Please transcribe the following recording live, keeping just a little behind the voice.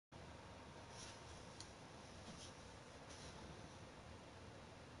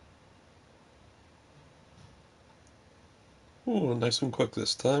Ooh, nice and quick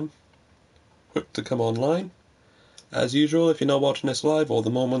this time. Quick to come online. As usual, if you're not watching this live, all the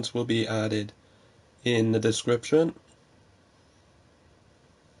moments will be added in the description.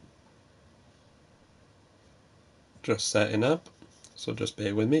 Just setting up, so just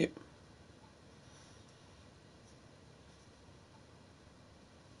bear with me.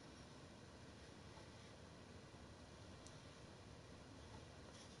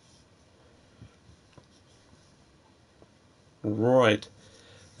 Right,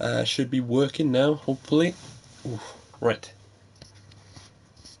 should be working now, hopefully. Ooh, right.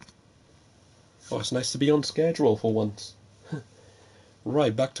 Oh, it's nice to be on schedule for once.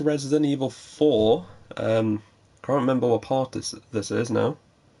 Right, back to Resident Evil 4. Can't remember what part this is now.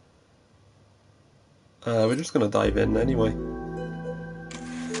 We're just gonna dive in anyway.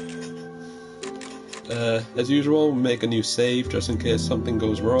 As usual, make a new save just in case something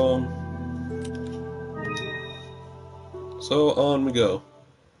goes wrong. So on we go.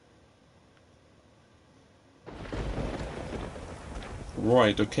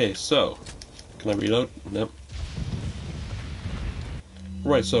 Right, okay, so can I reload? Nope.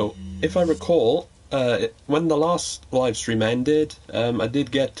 Right, so if I recall, when the last live stream ended, I did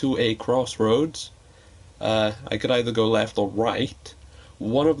get to a crossroads. I could either go left or right.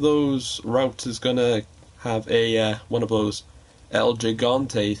 One of those routes is gonna have a one of those El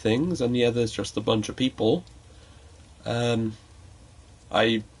Gigante things, and the other is just a bunch of people.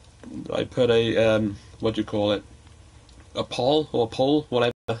 I put a what do you call it? A poll or a poll,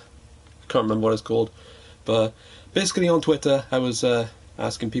 whatever. I can't remember what it's called, but basically on Twitter I was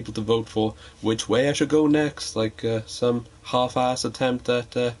asking people to vote for which way I should go next, like some half-ass attempt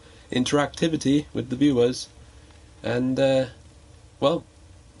at interactivity with the viewers, and well,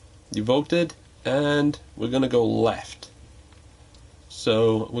 you voted, and we're gonna go left.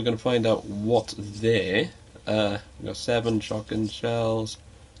 So we're gonna find out what's there. We got 7 shotgun shells,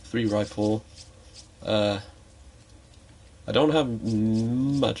 3 rifle. I don't have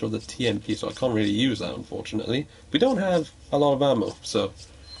much of the TMP, so I can't really use that, unfortunately. We don't have a lot of ammo, so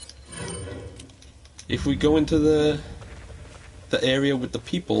if we go into the area with the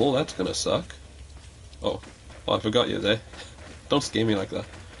people, that's gonna suck. Oh, I forgot you there. Don't scare me like that.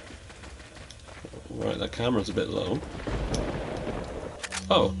 Right, that camera's a bit low.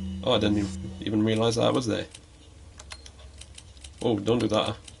 Oh, I didn't even realise that was there. Oh, don't do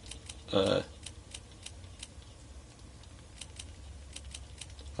that.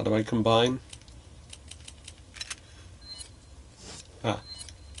 How do I combine? Ah.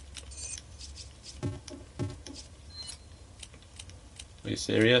 Are you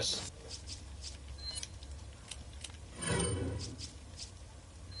serious?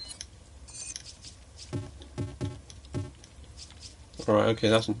 Alright, okay,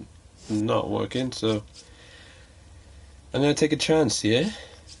 that's not working, so I'm going to take a chance here.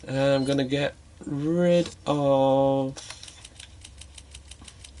 I'm going to get rid of...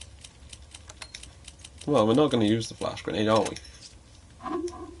 Well, we're not going to use the flash grenade, are we?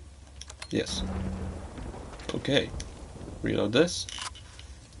 Yes. Okay. Reload this.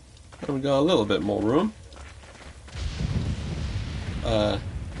 And we got a little bit more room.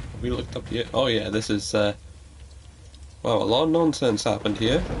 We looked up here. Oh yeah, this is... Wow, a lot of nonsense happened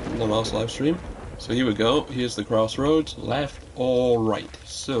here in the last live stream. So here we go. Here's the crossroads. Left or right.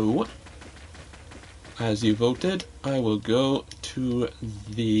 So, as you voted, I will go to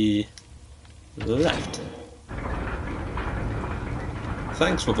the left.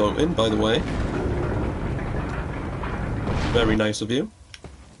 Thanks for voting, by the way. Very nice of you.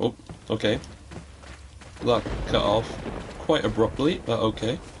 Oh, okay. That cut off quite abruptly, but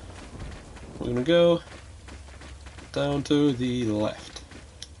okay. We're gonna go down to the left.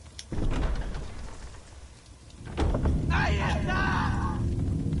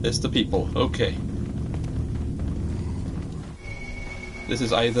 It's the people, okay. This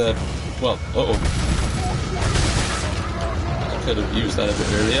is either... well, uh-oh. I could have used that a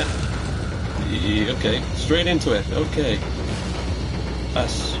bit earlier. Okay, straight into it, okay.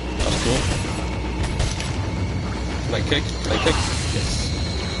 That's cool. Can I kick? Can I kick? Yes.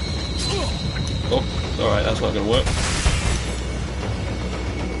 Oh, alright, that's not gonna work.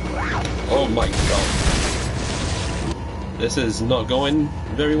 Oh my god. This is not going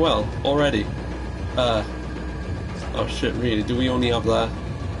very well already. Oh shit, really? Do we only have that?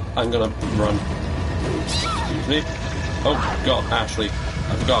 I'm gonna run. Excuse me. Oh god, Ashley.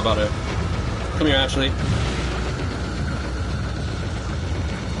 I forgot about her. Come here, Ashley.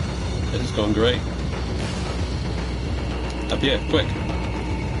 This is going great. Up here, quick.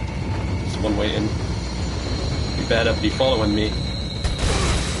 There's one waiting. You better be following me.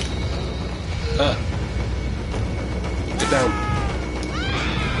 down.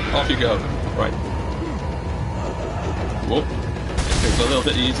 Off you go. Right. Whoop. It's a little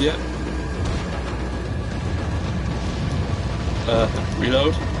bit easier.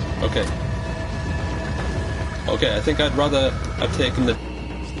 Reload. Okay. Okay, I think I'd rather have taken the...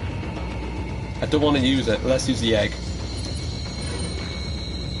 I don't want to use it. Let's use the egg.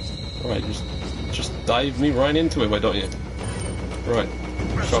 Alright, just dive me right into it, why don't you? Right.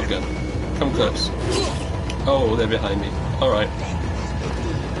 Shotgun. Come close. Oh, they're behind me. Alright.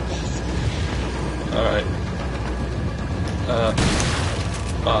 Alright.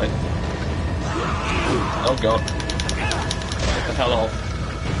 Bye. Oh god. Get the hell off.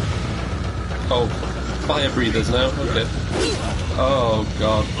 Oh, fire breathers now? Okay. Oh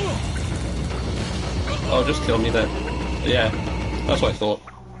god. Oh, just kill me then. Yeah, that's what I thought.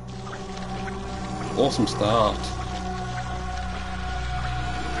 Awesome start.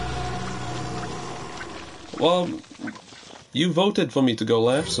 Well, you voted for me to go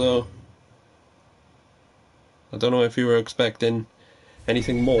left, so... I don't know if you were expecting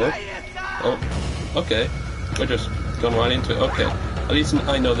anything more. Oh, okay. We're just going right into it. Okay. At least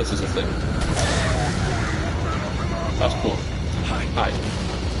I know this is a thing. That's cool. Hi.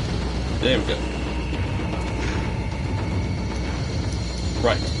 There we go.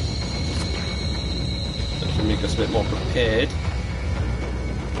 Right. That should make us a bit more prepared.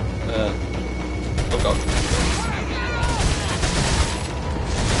 Oh god.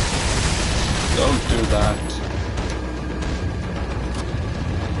 Don't do that.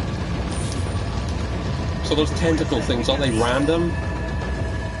 So those tentacle things, are they random?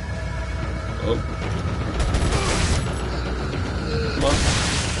 Oh. Come on.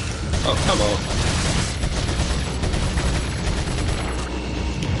 Oh, come on.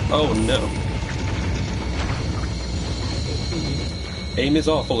 Oh no. Aim is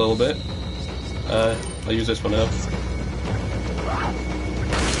off a little bit. I'll use this one now.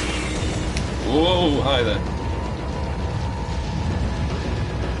 Whoa, hi there.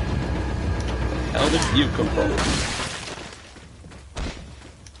 Where the hell did you come from?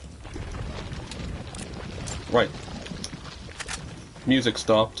 Right. Music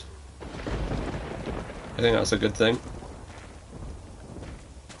stopped. I think that's a good thing.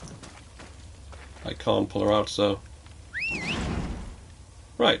 I can't pull her out, so...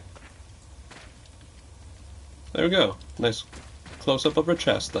 Right. There we go. Nice close-up of her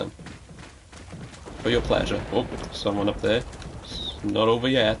chest, then. For your pleasure. Oh, someone up there. It's not over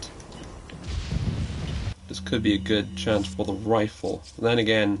yet. This could be a good chance for the rifle. Then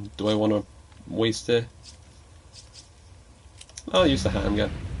again, do I want to waste it? I'll use the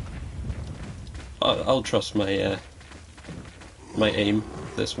handgun. I'll trust my my aim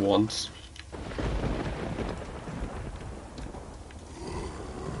this once.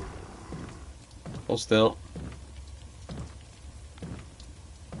 Hold still.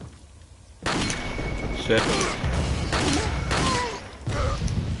 Shit.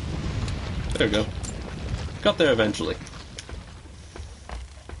 There we go. Got there eventually.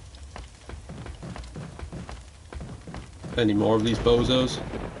 Any more of these bozos?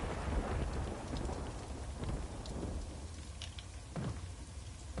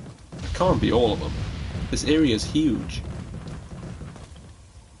 It can't be all of them. This area is huge.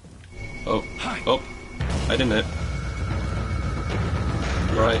 Oh, oh, I didn't hit.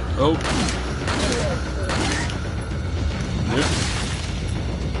 Right, oh. Nope.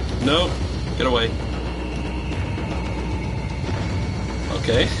 No, get away.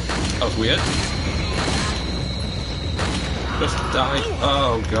 Okay, that was weird. Just die.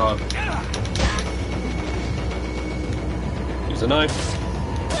 Oh god. Use a knife.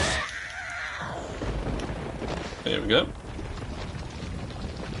 There we go.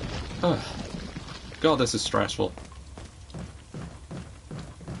 Oh. God, this is stressful.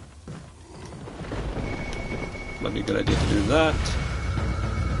 Might be a good idea to do that.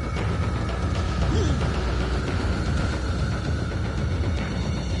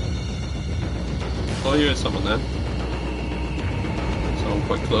 Oh, here's someone then. Someone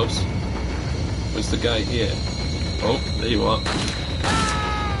quite close. Where's the guy here? Oh, there you are.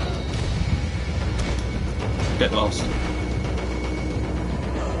 Get lost.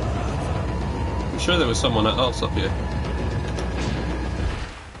 I'm sure there was someone else up here.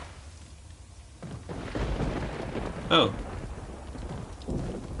 Oh.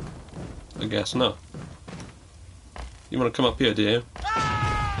 I guess not. You want to come up here, do you?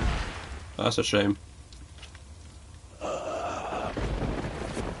 That's a shame.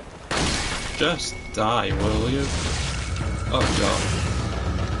 Just die, will you? Oh god.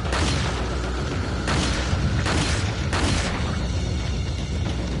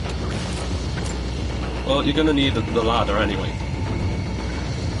 Well, you're gonna need the ladder anyway.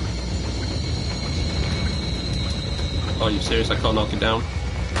 Oh, you serious? I can't knock it down?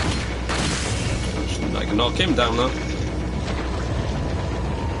 I can knock him down though.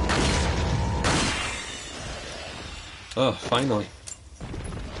 Oh, finally.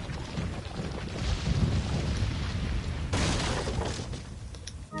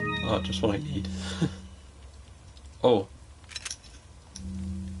 Oh, just what I need. Oh.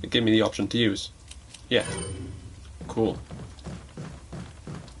 It gave me the option to use. Yeah. Cool.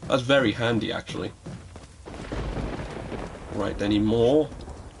 That's very handy, actually. Right, any more?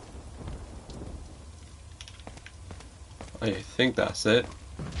 I think that's it.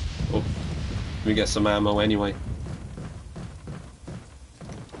 Oh, let me get some ammo anyway.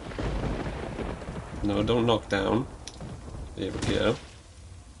 No, don't knock down. There we go.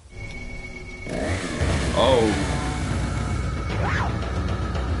 Oh.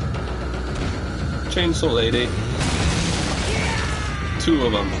 Chainsaw lady. 2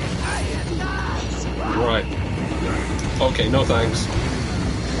 of them. Right. Okay, no thanks.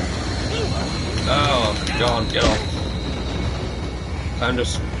 Oh, God, get off. I'm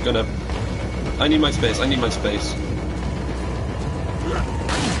just gonna... I need my space, I need my space.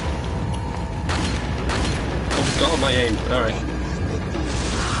 Oh, God, my aim. Alright.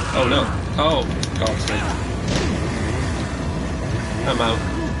 Oh, no. Oh, God's sake. I'm out.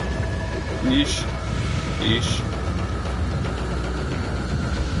 Yeesh. Yeesh.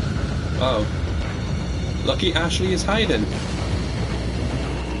 Oh. Lucky Ashley is hiding.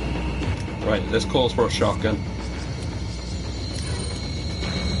 Right, this calls for a shotgun.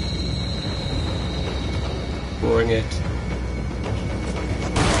 Bring it.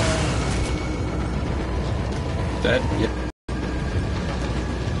 Dead? Yeah.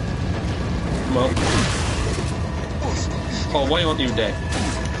 Come on. Oh, why aren't you dead?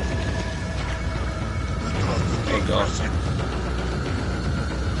 Oh God.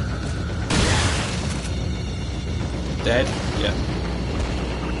 Dead? Yeah.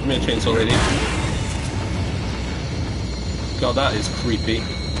 Give me a chainsaw lady. God, that is creepy.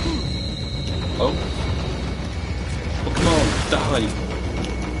 Oh. Oh, come on, die!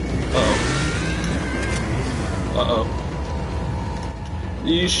 Uh-oh. Uh-oh.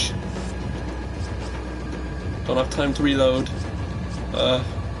 Yeesh. Don't have time to reload.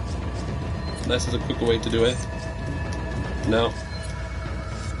 Unless there's a quicker way to do it. No.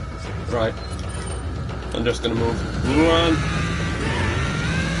 Right. I'm just gonna move. Run!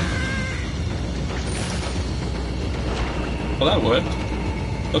 Well, that worked.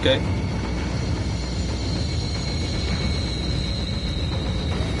 Okay.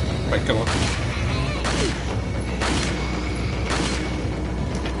 Right, come on.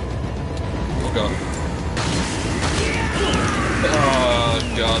 Oh God. Oh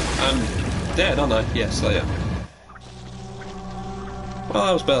God. I'm dead, aren't I? Yes, I am. Well,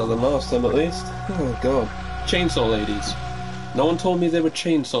 that was better than last time at least. Oh God. Chainsaw ladies. No one told me they were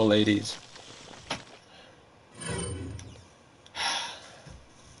chainsaw ladies.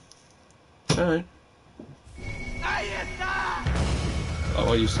 Alright. Oh,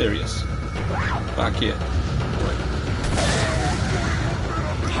 are you serious? Back here.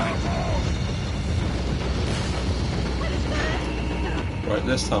 Right,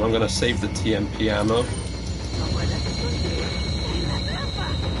 this time I'm gonna save the TMP ammo.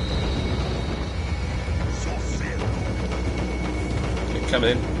 Okay, come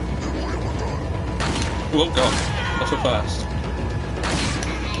in. Oh God, not so fast.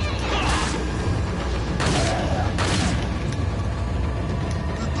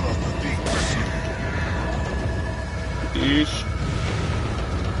 Yeesh.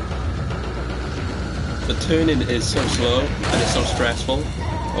 The turning is so slow and it's so stressful.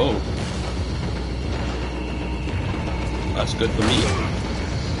 Oh. That's good for me.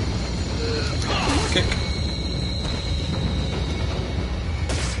 Kick.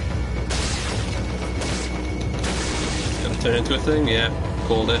 Gonna turn into a thing? Yeah,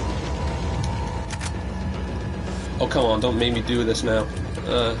 called it. Oh, come on, don't make me do this now.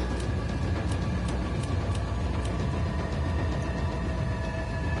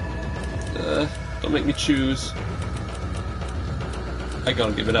 Don't make me choose. I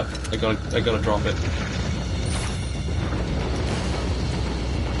gotta give it up. I gotta drop it.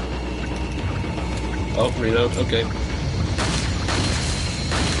 Oh, reload. Okay.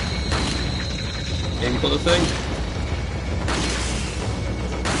 Aim for the thing.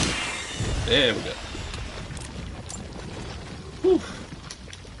 There we go. Whew.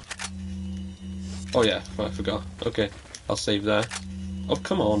 Oh yeah, I forgot. Okay, I'll save that. Oh,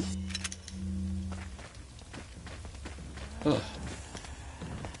 come on. Ugh.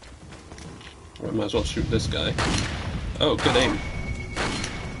 I might as well shoot this guy. Oh, good aim.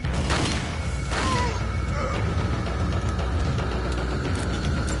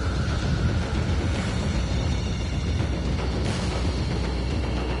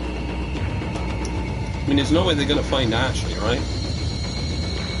 I mean, there's no way they're gonna find Ashley, right?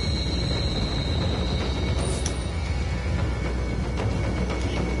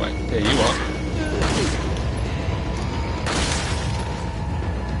 Right, there you are.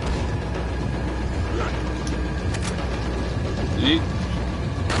 Yeet.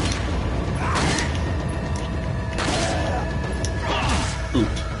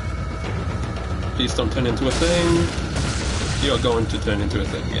 Oot. Please don't turn into a thing. You're going to turn into a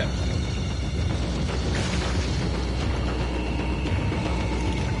thing, yeah.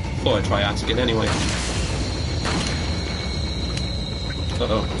 Thought I'd try asking anyway.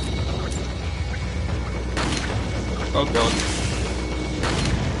 Uh-oh. Oh god.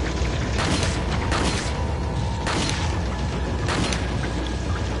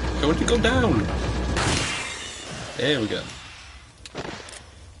 Don't you go down? There we go.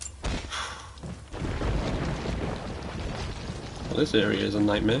 Well, this area is a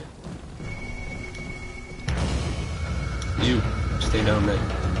nightmare. You stay down there.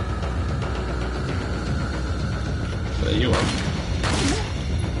 There you are.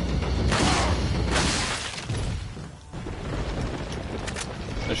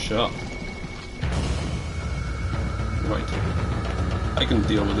 A shot. Right. I can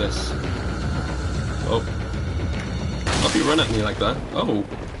deal with this. Oh. If you run at me like that. Oh.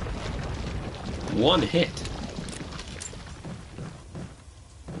 One hit.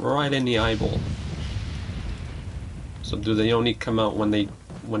 Right in the eyeball. So do they only come out when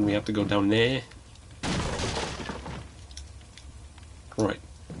we have to go down there? Right.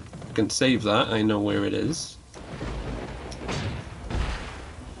 I can save that, I know where it is.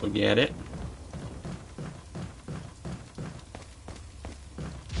 Forget it.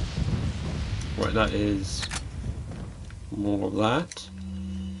 Right, that is more of that.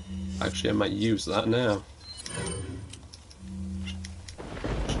 Actually, I might use that now.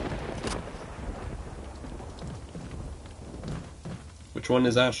 Which one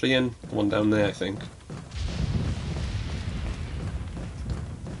is Ashley in? The one down there, I think.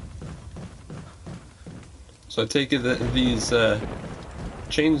 So I take it that these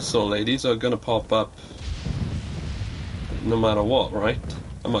chainsaw ladies are gonna pop up no matter what, right?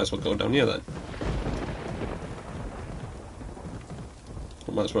 I might as well go down here then.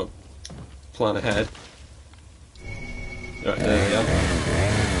 I might as well plan ahead. Right, there we go.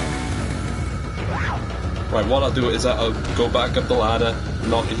 Right, what I'll do is I'll go back up the ladder,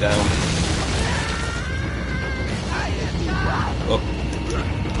 knock it down. Oh.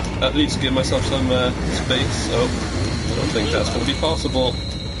 At least give myself some space. Oh, I don't think that's going to be possible.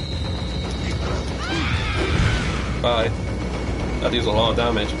 Bye. That deals a lot of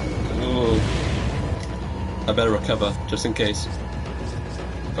damage. Ooh. I better recover, just in case.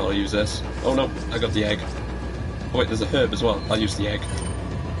 Gotta use this. Oh no, I got the egg. Oh wait, there's a herb as well. I'll use the egg.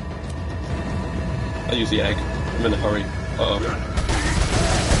 I'll use the egg. I'm in a hurry. Uh-oh.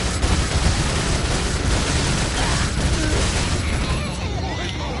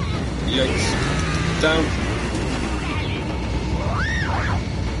 Yikes. Down.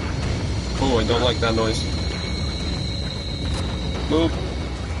 Oh, I don't like that noise. Move.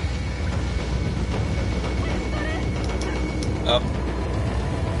 Up.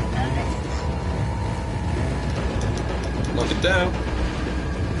 Knock it down.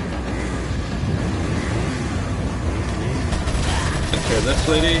 Take care of this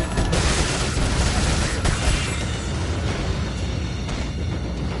lady.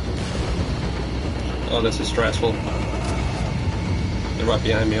 Oh, this is stressful. They're right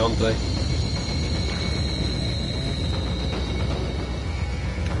behind me, aren't they?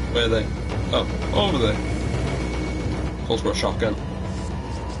 Where are they? Oh, over there. Calls for a shotgun.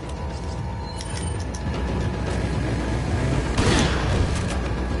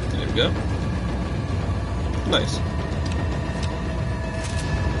 There we go. Nice.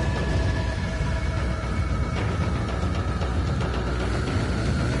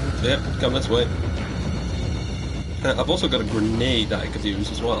 Yep, come this way. I've also got a grenade that I could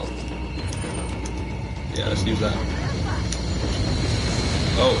use as well. Yeah, let's use that.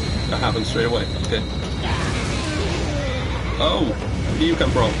 Oh, that happened straight away. Okay. Oh, where do you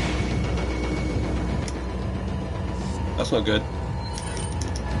come from? That's not good.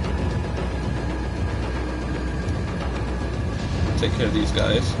 Take care of these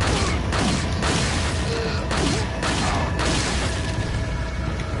guys.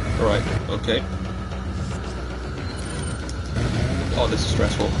 Alright, okay. Oh, this is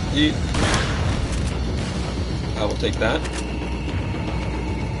stressful. Yeet. I will take that.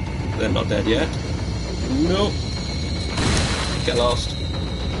 They're not dead yet. Nope. Get lost.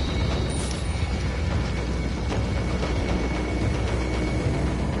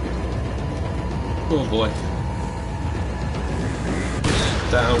 Oh boy.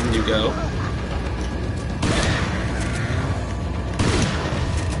 Down you go.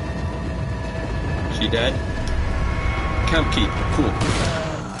 She dead? Camp keep. Cool.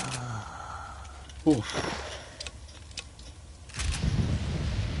 Oof.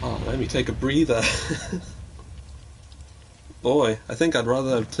 Oh, let me take a breather. Boy, I think I'd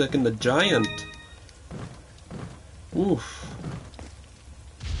rather have taken the giant. Oof.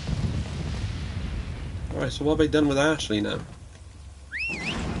 Alright, so what have I done with Ashley now?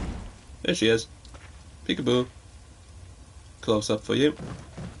 There she is. Peekaboo. Close up for you.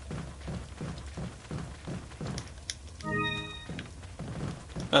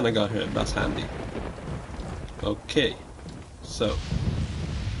 And I got her, that's handy. Okay, so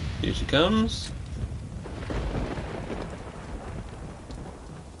here she comes.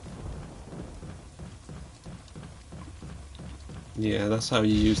 Yeah, that's how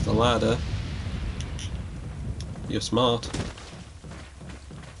you use the ladder. You're smart.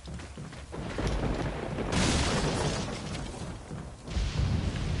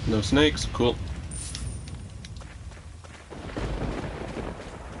 No snakes, cool.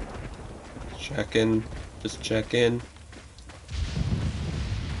 Check in, just check in.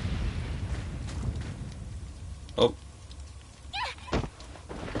 Oh.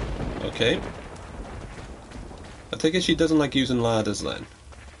 Okay. I take it she doesn't like using ladders then.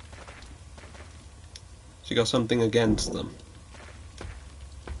 She got something against them.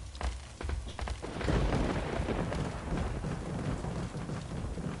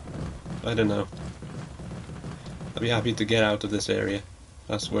 I don't know. I'd be happy to get out of this area.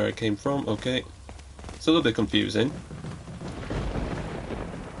 That's where it came from, okay. It's a little bit confusing.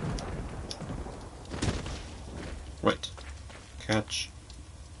 Right. Catch.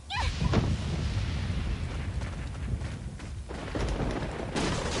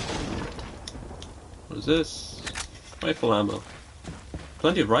 What is this? Rifle ammo.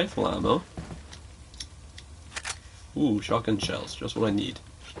 Plenty of rifle ammo. Ooh, shotgun shells. Just what I need.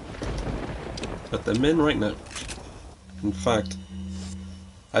 Put them in right now. In fact,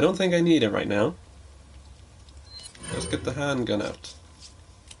 I don't think I need it right now. Let's get the handgun out.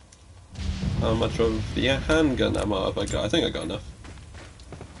 How much of the handgun ammo have I got? I think I got enough.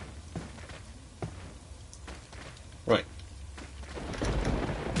 Right.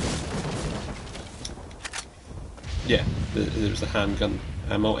 Yeah, there's the handgun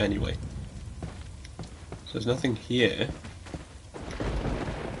ammo anyway. So there's nothing here.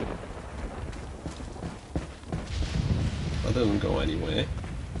 That doesn't go anywhere.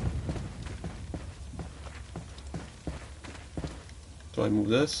 Do I move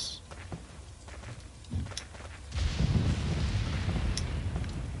this?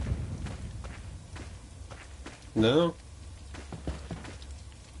 No?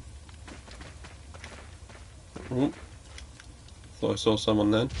 Ooh. Thought I saw someone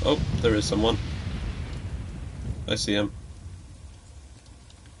then. Oh, there is someone. I see him.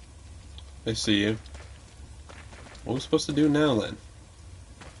 I see you. What are we supposed to do now then?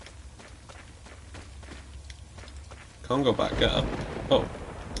 Can't go back up. Oh.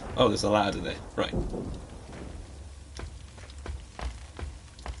 Oh, there's a ladder there. Right.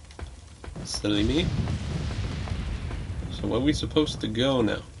 Silly me. So where are we supposed to go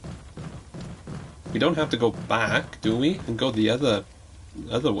now? We don't have to go back, do we? And go the other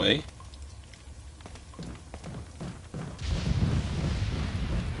way.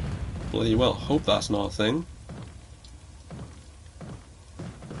 Bloody well, hope that's not a thing.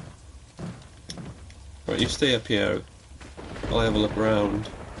 Right, you stay up here. I'll have a look around.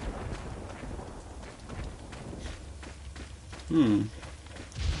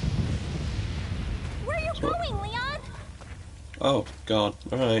 Where are you going, Leon? Oh, God.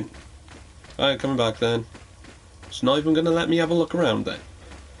 Alright. Alright, coming back then. It's not even going to let me have a look around then.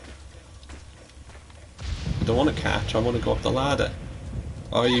 I don't want to catch, I want to go up the ladder.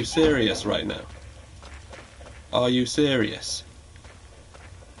 Are you serious right now? Are you serious?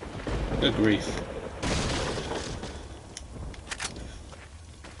 Good grief.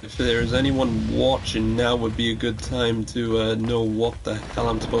 If there is anyone watching, now would be a good time to know what the hell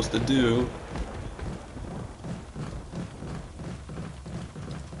I'm supposed to do.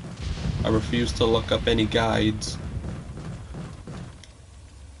 I refuse to look up any guides.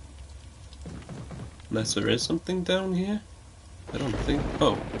 Unless there is something down here? I don't think...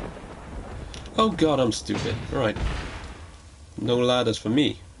 Oh. Oh god, I'm stupid. Alright. No ladders for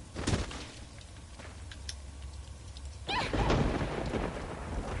me.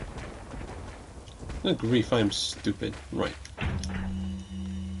 Good grief, I'm stupid. Right.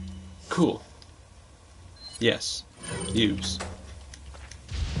 Cool. Yes. Use.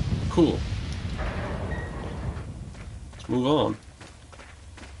 Cool. Let's move on.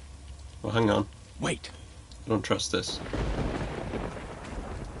 Oh, hang on. Wait. I don't trust this.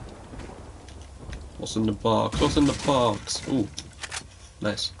 What's in the box? What's in the box? Ooh.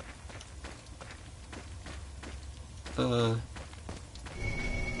 Nice.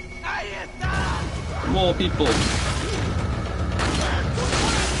 More people!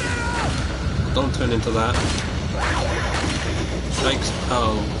 Don't turn into that. Yikes.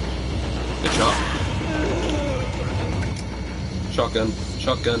 Oh. Good shot. Shotgun.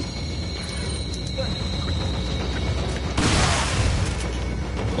 Shotgun.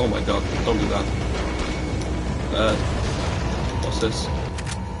 Oh my god, don't do that. What's this?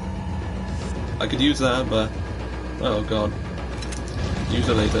 I could use that, but... Oh god. Use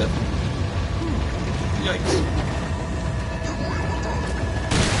it later. Yikes.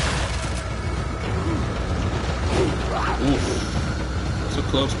 Oof. So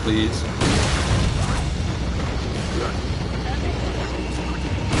close, please.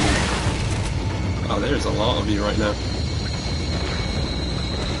 Oh, there's a lot of you right now.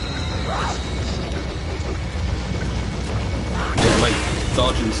 Yeah, my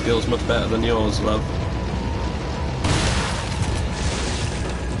dodging skill's much better than yours, love.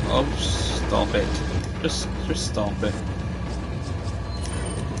 Oh, stop it. Just stop it.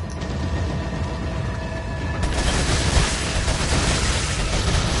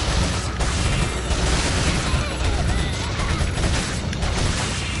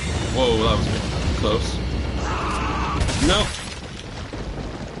 Whoa, that was a bit close. No!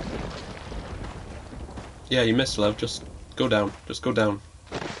 Yeah, you missed, love. Just go down. Just go down.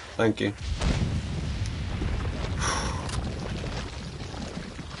 Thank you.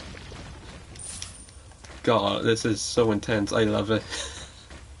 God, this is so intense. I love it.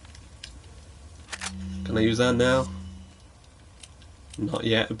 Can I use that now? Not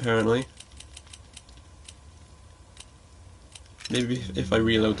yet, apparently. Maybe if I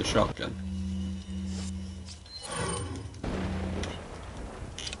reload the shotgun.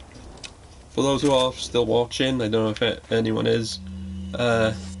 For those who are still watching, I don't know if anyone is.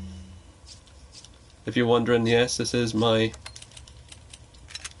 If you're wondering, yes, this is my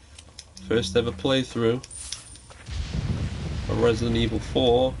first ever playthrough of Resident Evil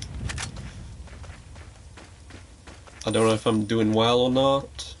 4. I don't know if I'm doing well or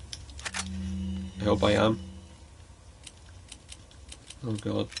not. I hope I am. Oh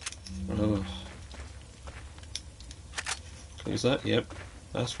god. Oh. Can I use that? Yep.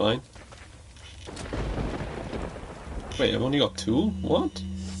 That's fine. Wait, I've only got two? What?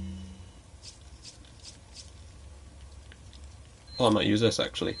 Oh, I might use this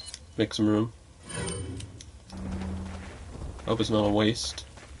actually. Make some room. Hope it's not a waste.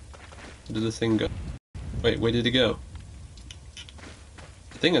 Where did the thing go? Wait, where did it go?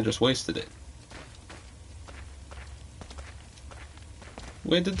 I think I just wasted it.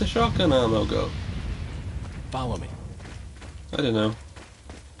 Where did the shotgun ammo go? Follow me. I don't know.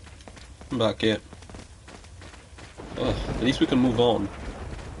 I'm back here. Ugh, at least we can move on.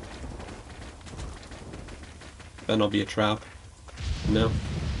 Better not be a trap. No.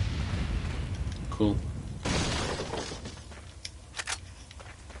 Cool.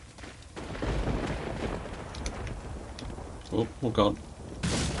 Oh god.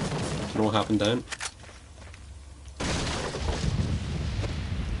 Don't know what happened down.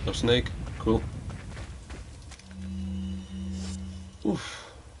 No snake. Cool.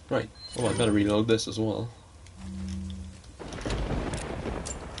 Oof. Right. Oh, I better reload this as well.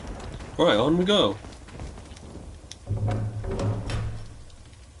 Alright, on we go.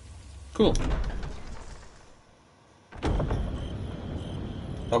 Cool.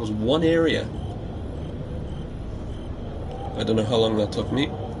 That was one area. I don't know how long that took me.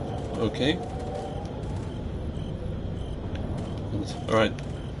 Okay. Alright.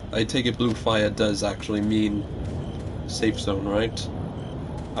 I take it blue fire does actually mean safe zone, right?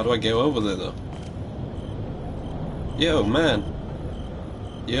 How do I go over there though? Yo, man.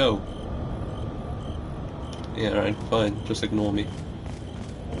 Yo. Yeah, alright, fine. Just ignore me.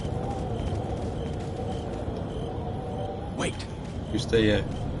 Wait. You stay here.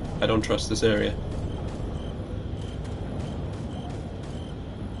 I don't trust this area.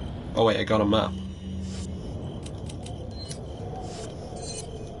 Oh wait, I got a map.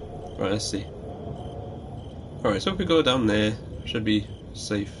 Right, let's see. Alright, so if we go down there, should be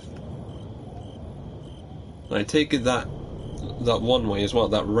safe. And I take it that one way as well,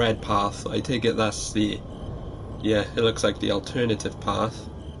 that red path, I take it that's the... Yeah, it looks like the alternative path.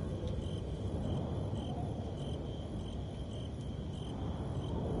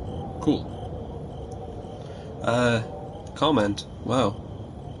 Cool. Comment. Wow.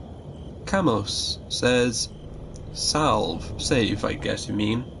 Camos says salve. Save, I guess you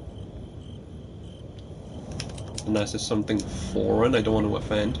mean. Unless it's something foreign, I don't want to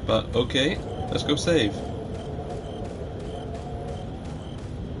offend, but okay, let's go save.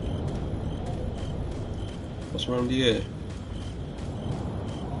 What's around here?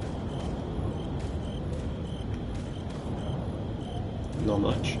 Not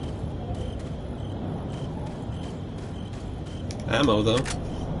much. Ammo though.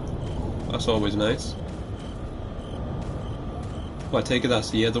 That's always nice. Well, I take it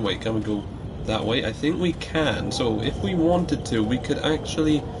that's the other way. Can we go that way? I think we can. So if we wanted to, we could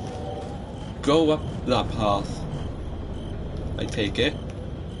actually go up that path. I take it.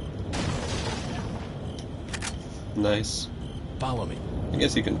 Nice. Follow me. I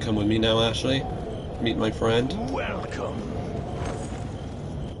guess you can come with me now, Ashley. Meet my friend. Welcome.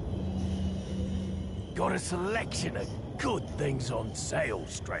 Got a selection of good things on sale,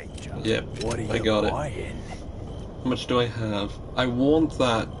 stranger. Yep, What are you I got it. buying? How much do I have? I want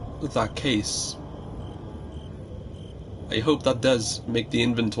that case. I hope that does make the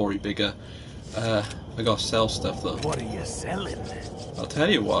inventory bigger. I gotta sell stuff though. What are you selling? I'll tell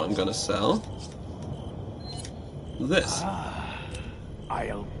you what I'm gonna sell. This.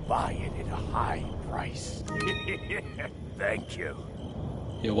 I'll buy it at a high price. Thank you.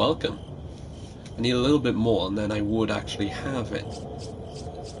 You're welcome. I need a little bit more and then I would actually have it.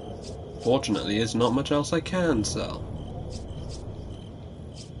 Fortunately, there's not much else I can sell.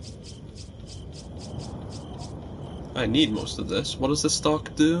 I need most of this. What does the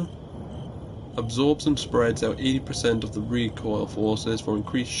stock do? Absorbs and spreads out 80% of the recoil forces for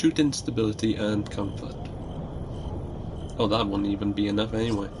increased shooting stability and comfort. Oh, that wouldn't even be enough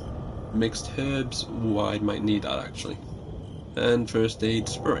anyway. Mixed herbs. Ooh, I might need that actually. And first aid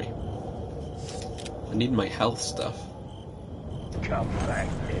spray. I need my health stuff. Come back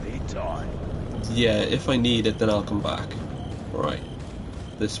anytime. Yeah, if I need it, then I'll come back. Right.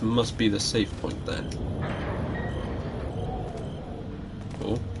 This must be the safe point then.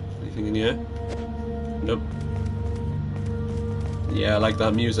 Oh, anything in here? Nope. Yeah, I like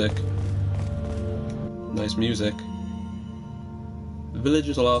that music. Nice music. The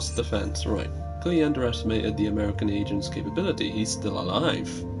village's last defense, right. Clearly underestimated the American agent's capability. He's still alive.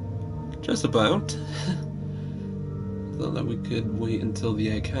 Just about. Thought that we could wait until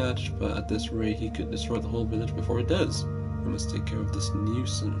the egg hatched, but at this rate he could destroy the whole village before it does. We must take care of this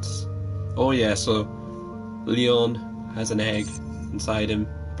nuisance. Oh yeah, so Leon has an egg inside him,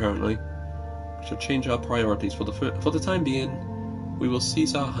 apparently. We should change our priorities for the time being. We will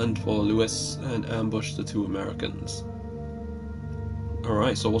cease our hunt for Lewis and ambush the two Americans.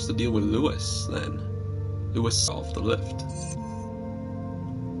 Alright, so what's the deal with Lewis then? Lewis off the lift.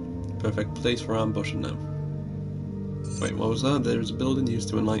 Perfect place for ambushing now. Wait, what was that? There is a building used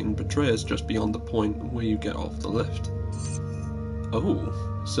to enlighten betrayers just beyond the point where you get off the lift.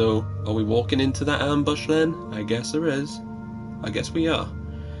 Oh, so are we walking into that ambush then? I guess there is. I guess we are.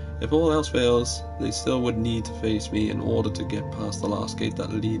 If all else fails, they still would need to face me in order to get past the last gate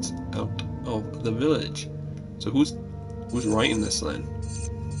that leads out of the village. So who's writing this then?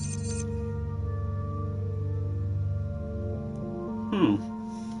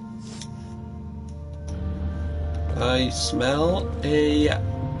 I smell a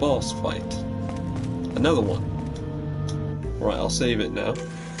boss fight. Another one. Right, I'll save it now.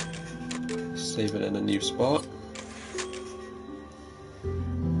 Save it in a new spot.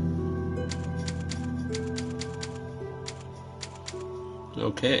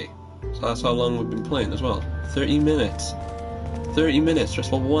 Okay, so that's how long we've been playing as well. 30 minutes. 30 minutes just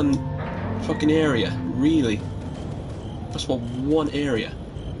for one fucking area. Really? Just for one area.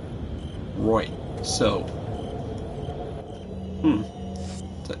 Right, so.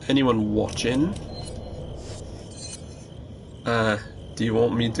 So anyone watching? Do you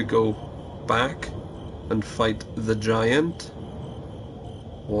want me to go back and fight the giant?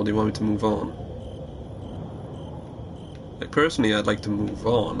 Or do you want me to move on? Like, personally, I'd like to move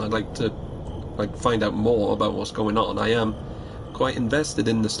on. I'd like to, find out more about what's going on. I am quite invested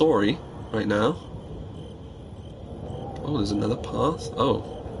in the story right now. Oh, there's another path? Oh.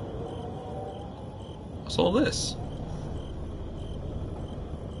 What's all this?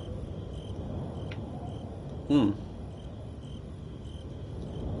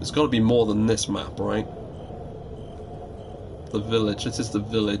 There's got to be more than this map, right? The village. This is the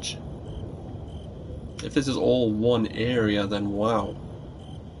village. If this is all one area, then wow.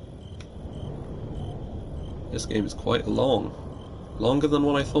 This game is quite long. Longer than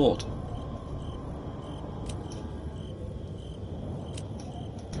what I thought.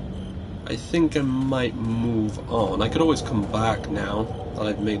 I think I might move on. I could always come back now that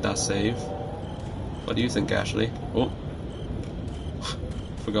I've made that save. What do you think, Ashley? Oh,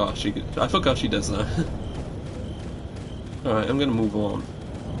 I forgot she does that. All right, I'm gonna move on.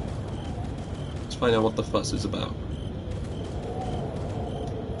 Let's find out what the fuss is about.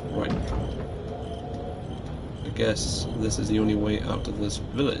 Right. I guess this is the only way out of this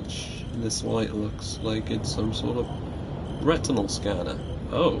village. This light looks like it's some sort of retinal scanner.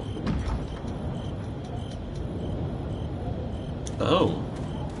 Oh. Oh.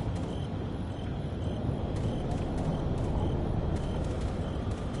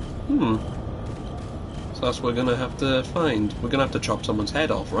 So that's what we're gonna have to find. We're gonna have to chop someone's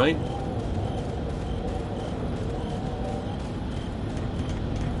head off, right?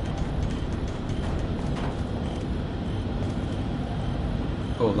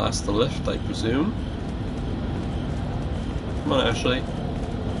 Oh, that's the lift, I presume. Come on, Ashley.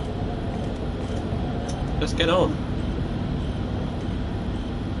 Let's get on.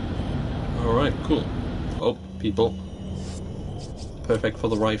 Alright, cool. Oh, people. Perfect for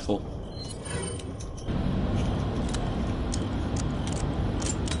the rifle.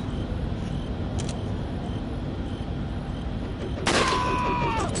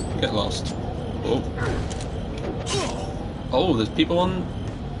 Get lost. Oh. Oh, there's people on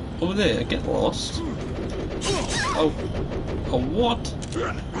over there. Get lost. Oh. Oh, what?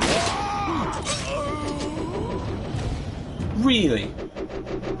 Really?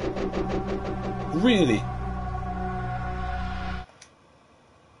 Really?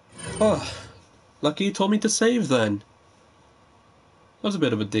 Oh, lucky you told me to save then. That was a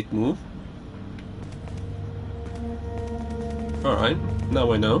bit of a dick move. Alright,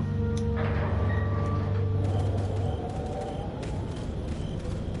 now I know.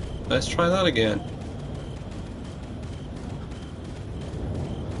 Let's try that again.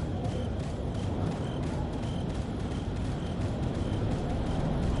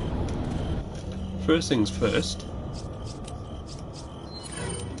 First things first.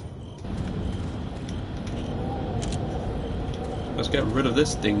 Let's get rid of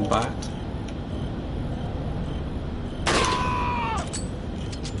this dingbat.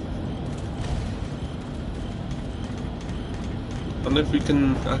 And if we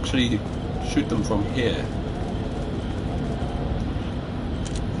can actually shoot them from here.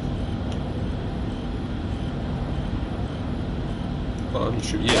 Well, I'll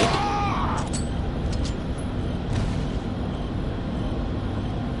shoot you.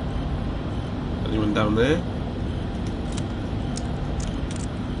 Anyone down there?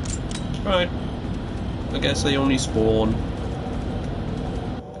 Right. I guess they only spawn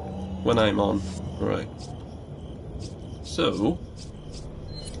when I'm on. Right. So,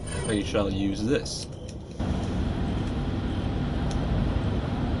 I shall use this.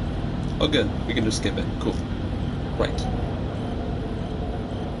 Oh good, we can just skip it. Cool. Right.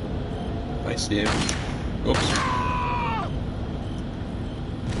 I see him. Oops.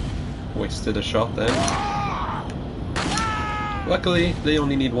 Wasted a shot then. Luckily, they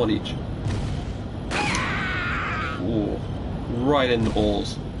only need one each. Ooh. Right in the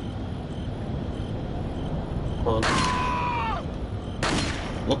balls. Come on.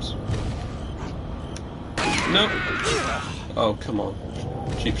 Whoops. No. Oh, come on.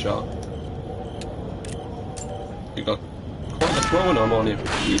 Cheap shot. You got quite a throwing arm on you.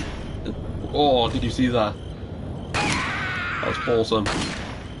 Oh, did you see that? That was awesome.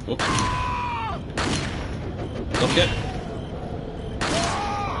 Oops. Okay.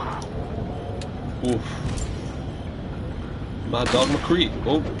 Oof. Mad Dog McCree.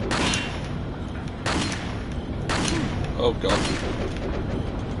 Oh. Oh god.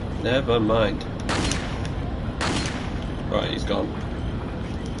 Never mind. Right, he's gone.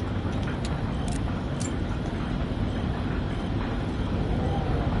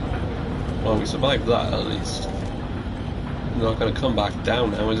 Well, we survived that at least. He's not going to come back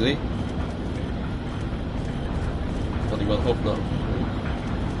down now, is he? Bloody well hope not.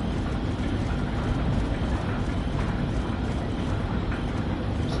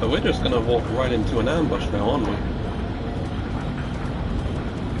 So we're just going to walk right into an ambush now, aren't we?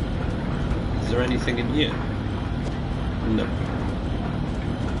 Is there anything in here? No.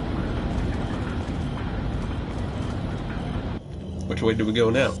 Which way do we go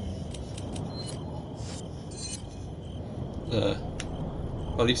now?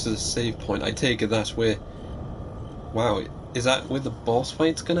 At least there's a save point. I take it that's where... Wow, is that where the boss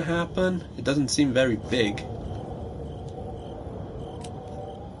fight's gonna happen? It doesn't seem very big.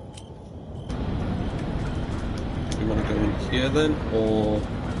 We wanna go in here then, or...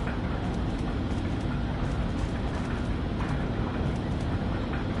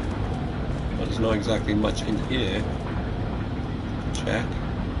 There's not exactly much in here. Check.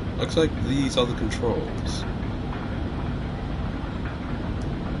 Looks like these are the controls.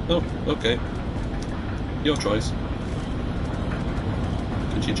 Oh, okay. Your choice.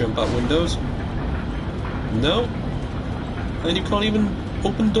 Can she jump out windows? No. And you can't even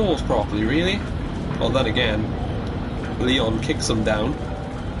open doors properly, really? Well, then again, Leon kicks them down.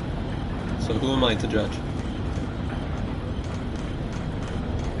 So who am I to judge?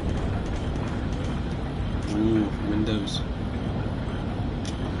 Ooh, windows.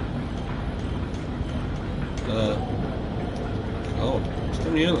 God, what's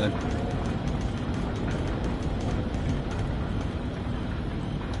down here then?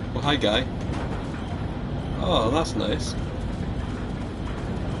 Oh, hi guy. Oh, that's nice.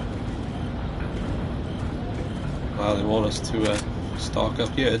 Wow, they want us to stock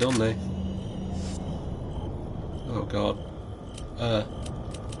up here, don't they? Oh god.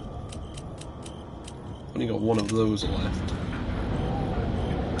 Only got one of those left.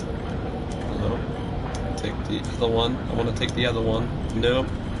 No. Take the other one. I want to take the other one. No.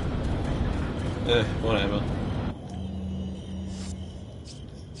 Whatever.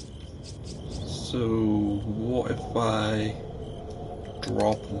 So, what if I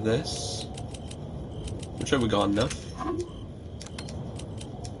drop this? I'm sure we got enough.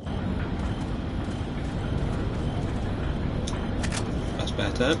 That's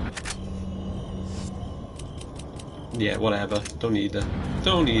better. Yeah, whatever. Don't need it.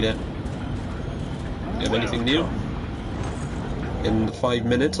 Don't need it. You have anything new? In the 5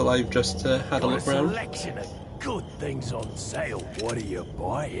 minutes that I've just had a look around? Selection of good things on sale. What are you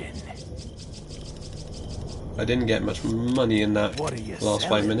buying? I didn't get much money in that last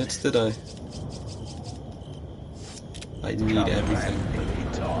 5 minutes, did I? I need everything.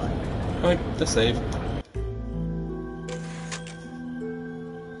 Right, let's save.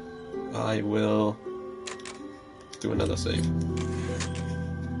 I will do another save.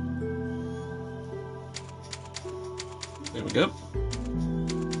 There we go.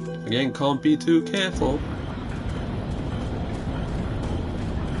 Again, can't be too careful.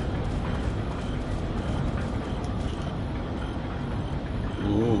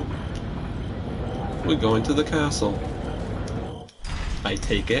 Ooh. We're going to the castle. I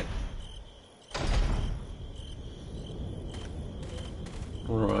take it.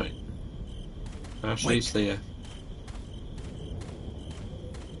 Right. Ashley's there.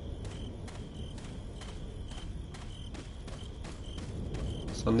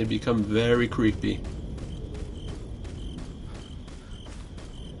 Suddenly become very creepy.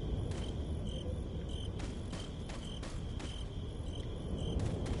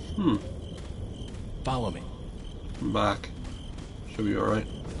 Follow me. I'm back. Should be alright.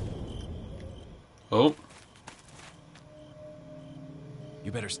 Oh.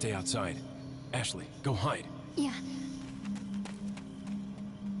 You better stay outside. Ashley, go hide. Yeah.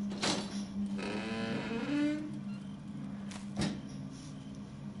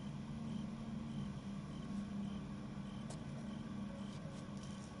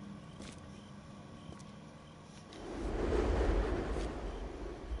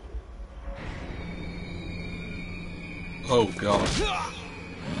 Oh god.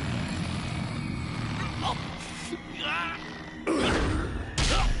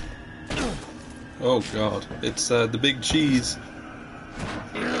 Oh god. It's the big cheese.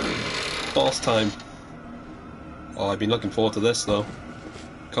 Boss time. Oh, I've been looking forward to this though.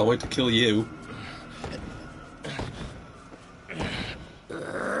 Can't wait to kill you.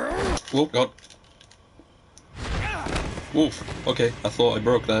 Oh god. Oof. Okay, I thought I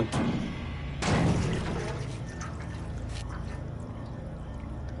broke then.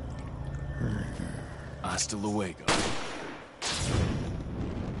 Hasta luego.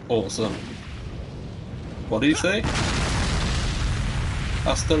 Awesome. What did he say?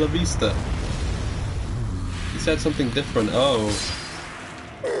 Hasta la vista. He said something different. Oh.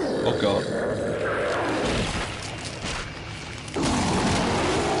 Oh god.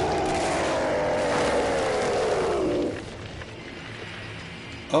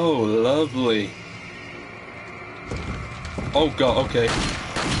 Oh, lovely. Oh god, okay.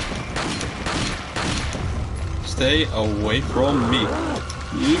 Stay away from me.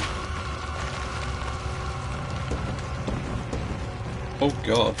 Yeep. Oh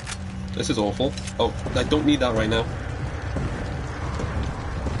god. This is awful. Oh, I don't need that right now.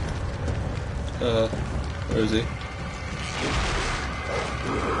 Where is he?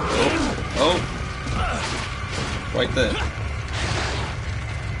 Oh. Oh. Right there.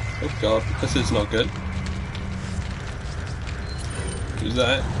 Oh god, this is not good. Use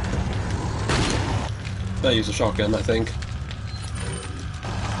that. I use a shotgun, I think.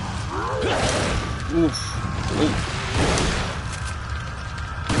 Oof. Oof.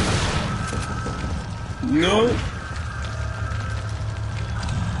 No.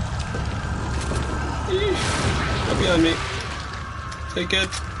 Eesh. Get behind me. Take it.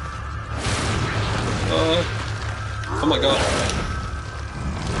 Oh my god.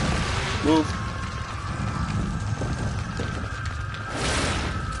 Move.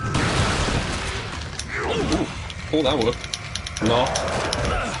 Ooh. Oh, that worked. No.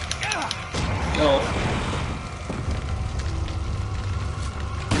 Go.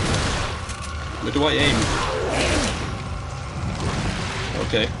 Where do I aim?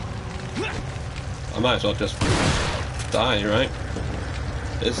 Okay. I might as well just die, right?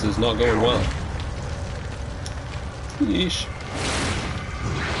 This is not going well. Yeesh.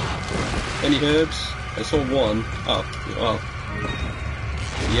 Any herbs? I saw one. Oh, well.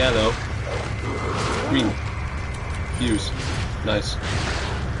 Yellow. Green. Fuse. Nice.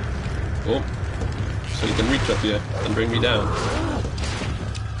 Oh. So you can reach up here and bring me down.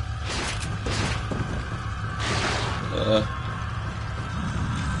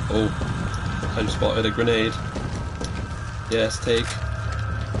 Oh. I just spotted a grenade. Yes, take.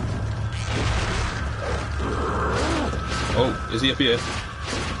 Oh, is he up here?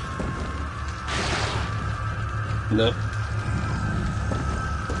 No.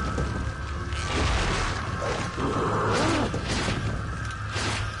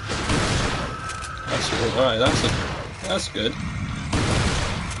 That's good. Alright, that's good.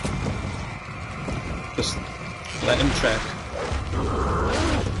 Just let him check.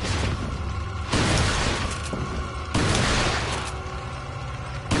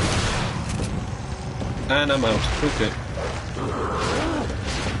 And I'm out. Okay.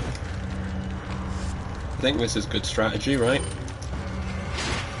 I think this is good strategy, right?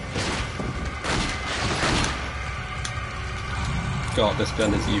 God, this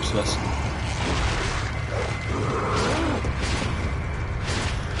gun is useless.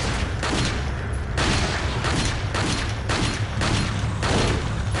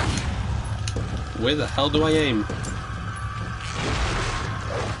 Where the hell do I aim?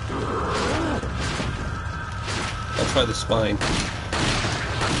 I'll try the spine.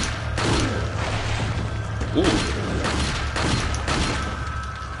 Ooh.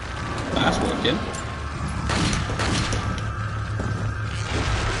 That's working.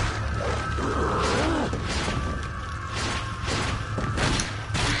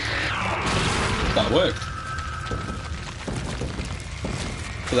 That worked.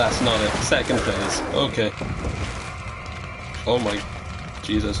 So that's not it. Second phase. Okay. Oh my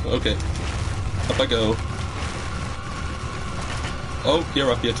Jesus. Okay. Up I go. Oh, you're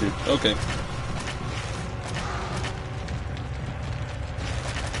up here too. Okay.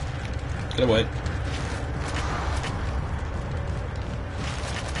 Get away.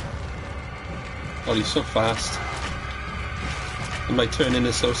 Oh, he's so fast. And my turning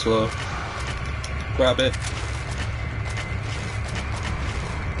is so slow. Grab it.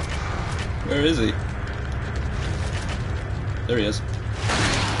 Where is he? There he is.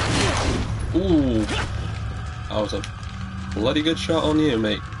 Ooh. That was a bloody good shot on you,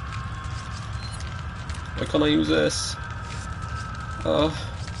 mate. Why can't I use this?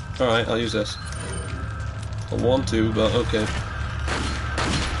 Alright, I'll use this. I want to, but okay.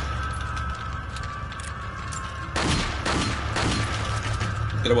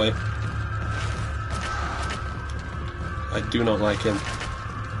 Get away. I do not like him.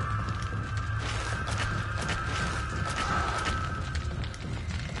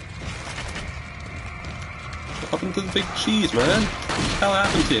 What happened to the big cheese, man? What the hell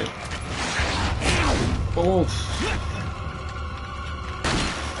happened to you? Oh.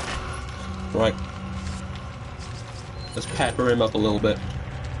 Right. Let's pepper him up a little bit.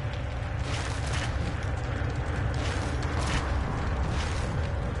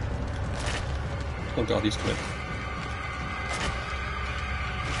 Oh god, he's coming.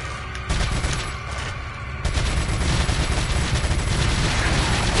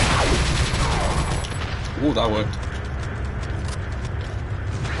 Ooh, that worked.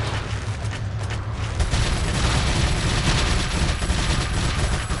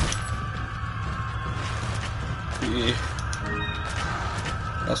 Yeah.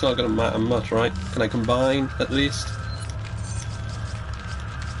 That's not gonna matter much, right? Can I combine, at least?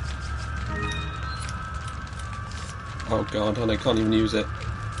 Oh god, and I can't even use it.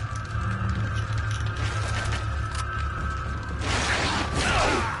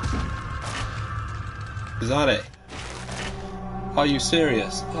 Is that it? Are you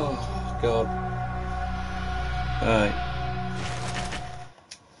serious? Oh god. Alright.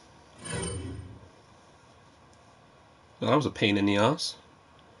 That was a pain in the ass.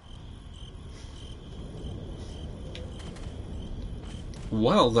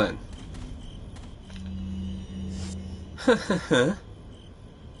 Well then.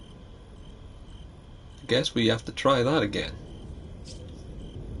 Guess we have to try that again.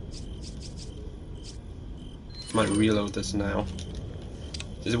 Might reload this now.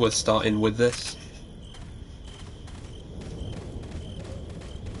 Is it worth starting with this?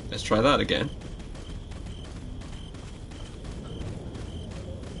 Let's try that again.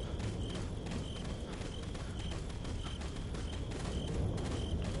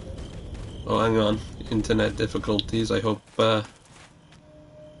 Oh, hang on. Internet difficulties. I hope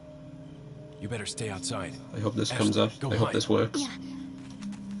You better stay outside. I hope this Ashley, comes up. go I hope hide. this works.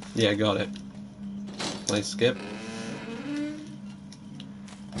 Yeah. Yeah, got it. Can I skip?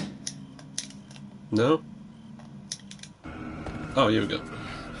 No? Oh, here we go.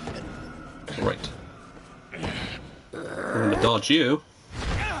 Right. I'm gonna dodge you.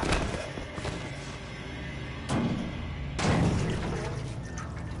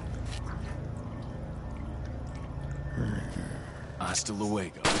 Hasta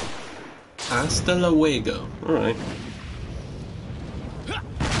luego. Hasta luego. Alright.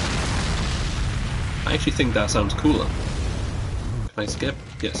 I actually think that sounds cooler. Can I skip?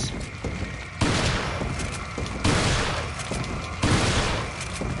 Yes.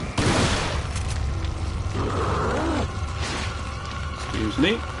 Excuse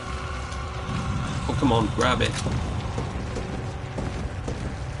me. Oh, come on, grab it.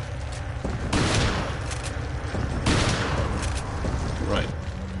 Right.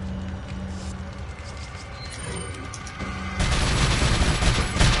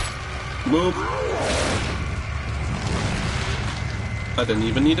 Move. I didn't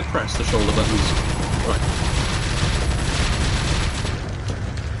even need to press the shoulder buttons. Right.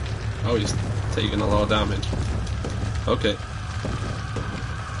 Oh, he's taking a lot of damage. Okay.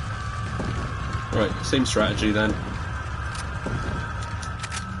 Right, same strategy then.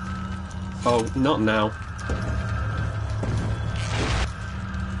 Oh, not now.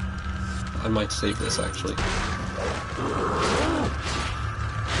 I might save this actually.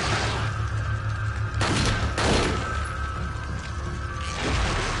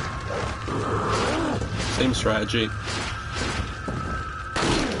 Same strategy.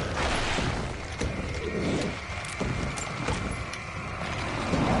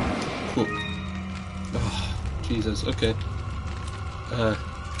 Cool. Oh, Jesus, okay.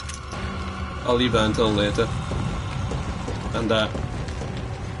 I'll leave that until later. And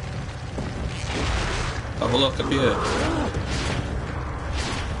have a look up here.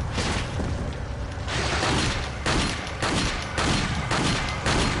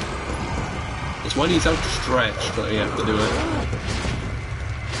 It's when he's outstretched that you have to do it.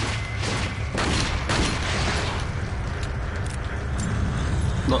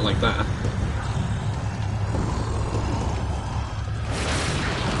 Not like that.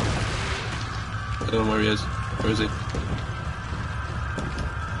 I don't know where he is. Where is he?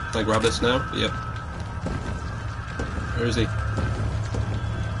 Can I grab this now? Yep. Where is he?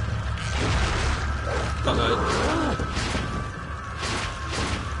 Oh no.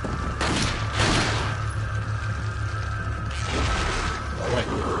 Right.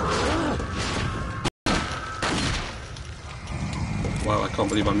 Wow, I can't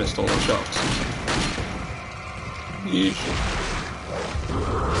believe I missed all those shots. Yeesh.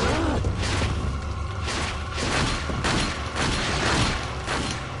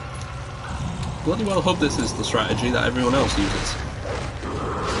 Bloody well hope this is the strategy that everyone else uses.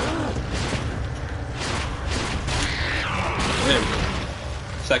 There we go.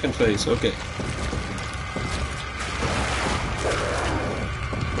 Second phase, okay.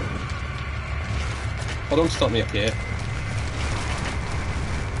 Oh, don't stop me up here.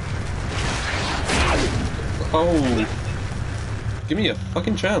 Oh! Give me a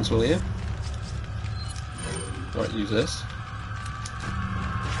fucking chance, will you? Alright, use this.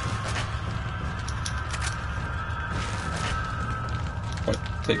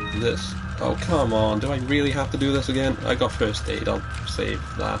 Take this. Oh, come on. Do I really have to do this again? I got first aid. I'll save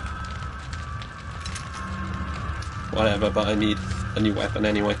that. Whatever, but I need a new weapon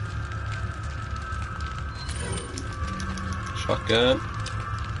anyway. Shotgun.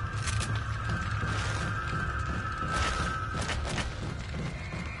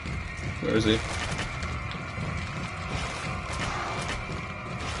 Where is he?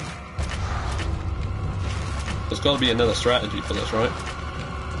 There's got to be another strategy for this, right?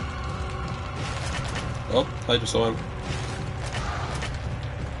 Oh, I just saw him.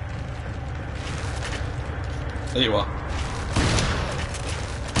 There you are.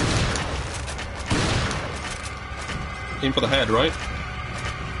 Aim for the head, right?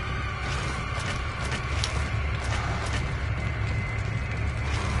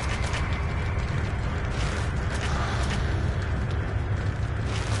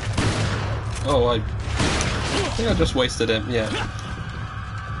 Oh, I think I just wasted it. Yeah.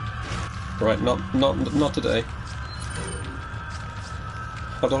 Right, not today.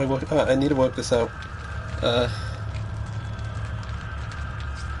 How do I work? Ah, I need to work this out.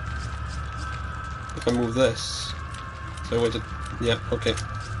 If I move this, so wait. Yep. Okay.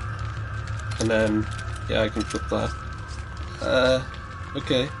 And then, yeah, I can flip that.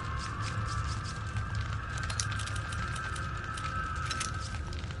 Okay.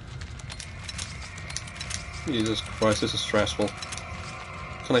 Jesus Christ, this is stressful.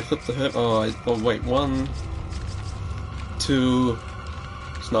 Can I flip the herb? Oh, oh wait, 1, 2...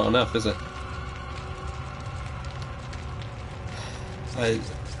 It's not enough, is it? I'm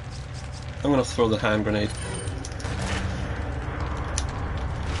gonna throw the hand grenade.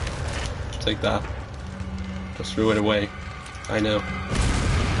 Take that. Just threw it away. I know.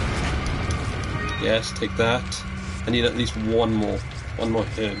 Yes, take that. I need at least one more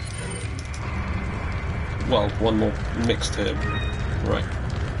herb. Well, one more mixed herb. Right.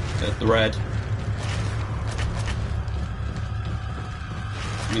 Get the red.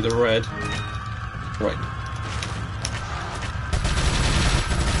 Give me the red. Right.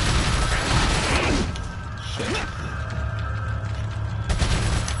 Shit.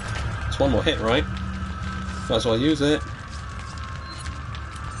 It's one more hit, right? Might as well use it.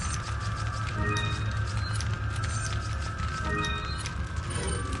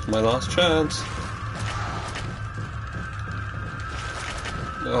 My last chance.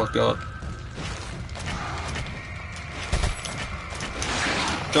 Oh god.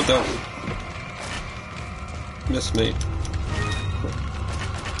 Jump down. Miss me.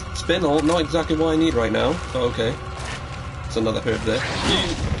 Spinel, not exactly what I need right now. Oh, okay. There's another herb there.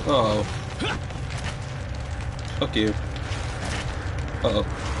 Oh. Fuck you. Uh-oh.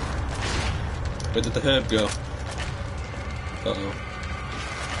 Where did the herb go? Uh-oh.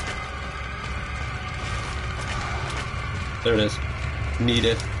 There it is. Need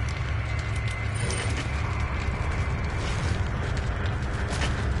it.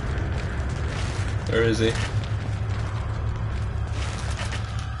 Where is he?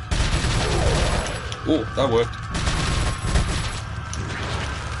 Oh, that worked.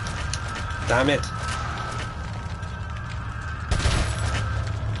 Damn it.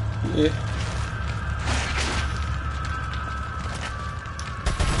 Yeah.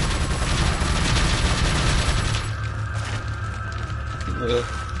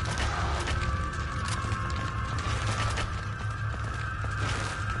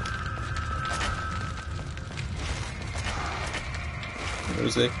 Where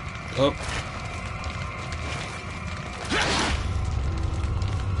is he? Oh.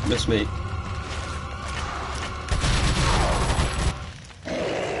 Miss me.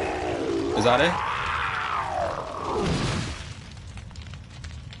 Is that it?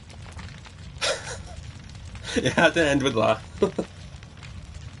 It had to end with that.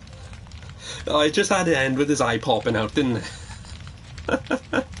 Oh, it just had to end with his eye popping out, didn't it?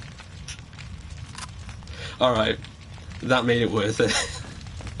 Alright. That made it worth it.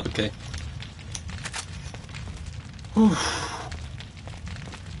 Okay. Whew.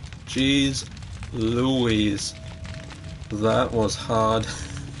 Jeez Louise. That was hard.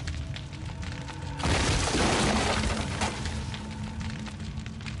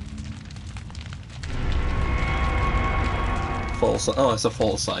 False. Oh, it's a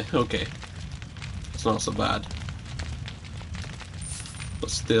false eye. Okay. It's not so bad.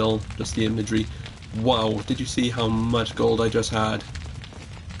 But still, just the imagery. Wow, did you see how much gold I just had?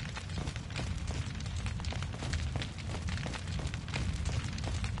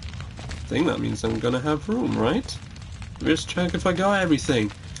 I think that means I'm gonna have room, right? Just check if I got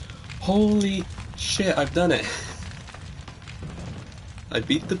everything. Holy shit, I've done it. I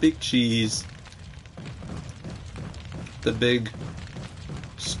beat the big cheese. The big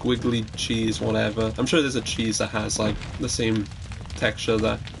squiggly cheese, whatever. I'm sure there's a cheese that has like the same texture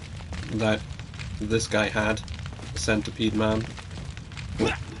that this guy had, Centipede Man.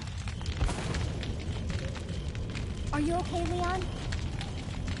 Are you okay, Leon?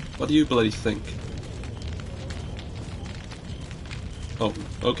 What do you bloody think? Oh,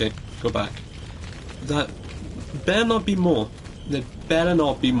 okay, go back. That better not be more. There better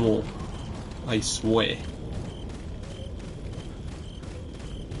not be more. I swear.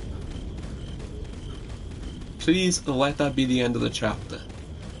 Please let that be the end of the chapter.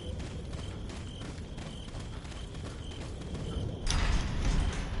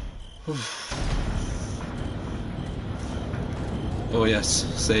 Oh yes,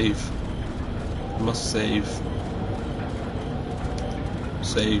 save. Must save.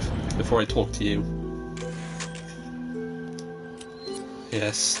 Save before I talk to you.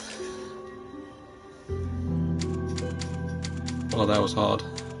 Yes. Oh, that was hard.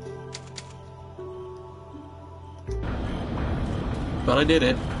 But I did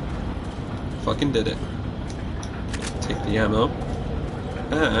it. Fucking did it. Take the ammo.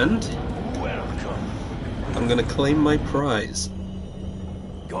 And Welcome. I'm gonna claim my prize.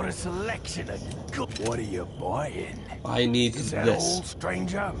 Got a selection of good. What are you buying? I need Is that this. all,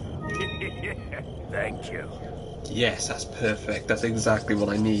 stranger? Thank you. Yes, that's perfect. That's exactly what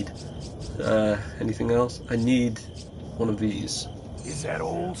I need. Anything else? I need one of these. Is that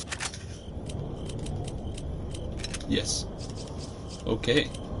all? Yes. Okay.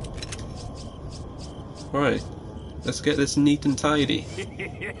 Alright. Let's get this neat and tidy.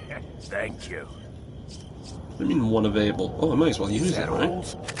 Thank you. What do you mean one available? Oh, I might as well use Is it, that right? all?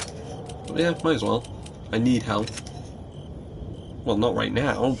 Yeah, might as well. I need health. Well, not right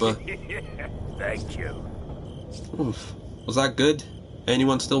now, but... Thank you. Oof. Was that good?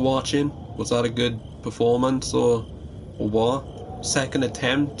 Anyone still watching? Was that a good performance, or what? Second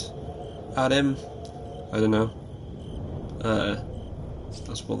attempt at him? I don't know.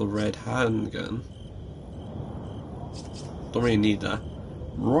 That's for the red handgun. Don't really need that.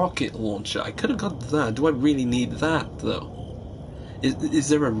 Rocket launcher. I could have got that. Do I really need that, though? Is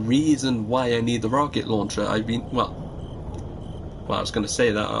there a reason why I need the rocket launcher? Well, I was going to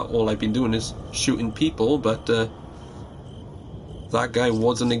say that all I've been doing is shooting people, but that guy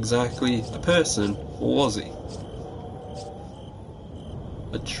wasn't exactly a person, or was he?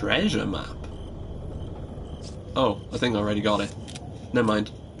 A treasure map? Oh, I think I already got it. Never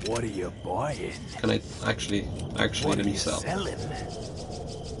mind. What are you buying? Can I actually What let are me you sell? selling?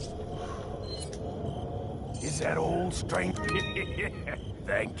 Is that all, stranger?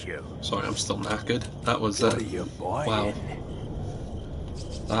 Thank you. Sorry, I'm still knackered. That was What are you buying? wow.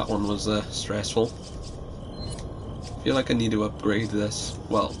 That one was stressful. Feel like I need to upgrade this.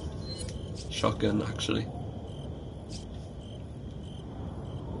 Well, shotgun actually.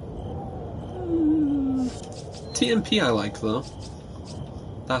 TMP I like though.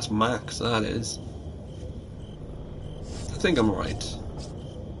 That's max, that is. I think I'm right.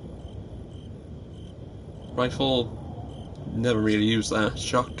 Rifle, never really used that.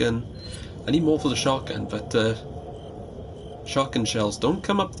 Shotgun, I need more for the shotgun, but shotgun shells don't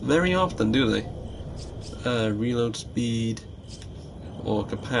come up very often, do they? Reload speed or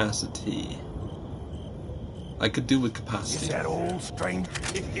capacity. I could do with Is capacity. that all, stranger?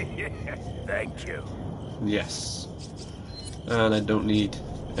 Thank you. Yes. And I don't need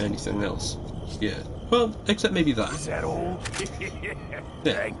anything else. Yeah. Well, except maybe Is that. that all? Yeah.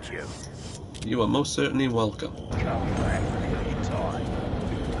 Thank you. You are most certainly welcome. Come back anytime.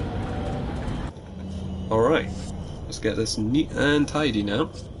 Alright. Let's get this neat and tidy now.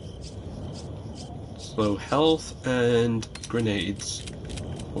 So, health and grenades.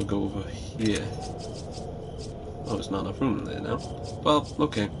 We'll go over here. Oh, there's not enough room there now. Well,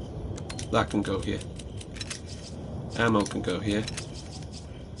 okay. That can go here. Ammo can go here.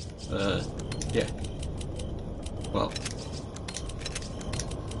 Yeah. Well.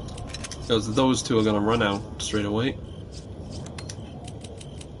 Because those two are going to run out straight away.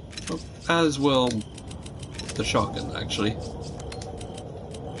 Oh, as will the shotgun, actually.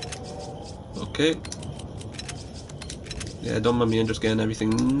 Okay. Yeah, don't mind me, I'm just getting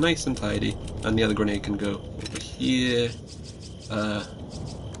everything nice and tidy. And the other grenade can go over here.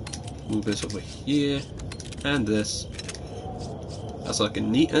 Move this over here. And this. That's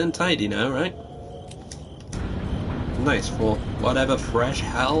looking neat and tidy now, right? Nice for whatever fresh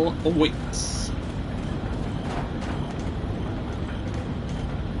hell awaits.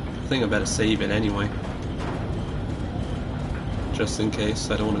 I think I better save it anyway. Just in case.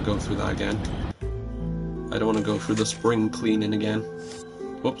 I don't want to go through that again. I don't want to go through the spring cleaning again.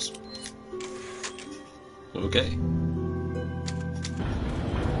 Whoops. Okay.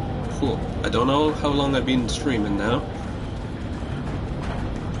 Cool. I don't know how long I've been streaming now.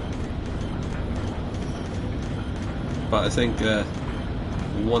 But I think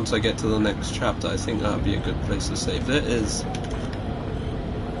once I get to the next chapter, I think that would be a good place to save. There is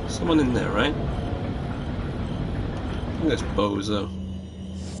someone in there, right? I think that's Bozo.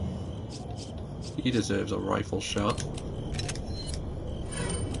 He deserves a rifle shot.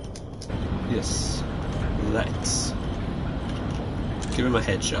 Yes. Let's give him a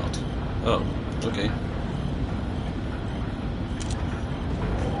headshot. Oh, okay.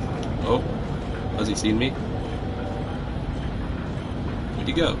 Oh, has he seen me? Where'd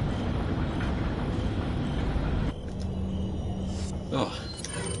he go? Oh.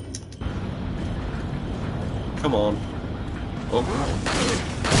 Come on. Oh.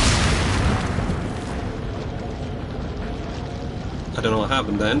 I don't know what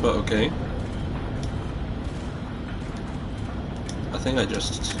happened then, but okay. think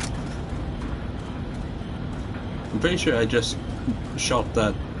I'm pretty sure I just shot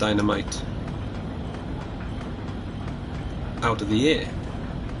that dynamite out of the air.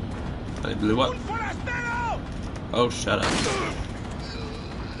 And it blew up. Oh, shut up.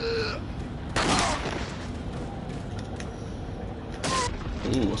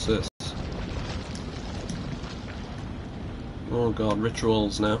 Ooh, what's this? Oh god,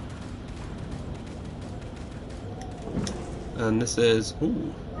 rituals now. And this is,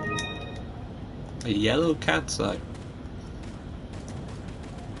 ooh, a yellow cat's eye.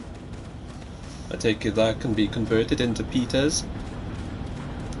 I take it that can be converted into Peters.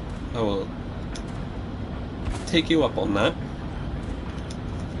 I will take you up on that.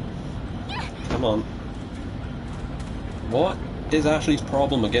 Come on. What is Ashley's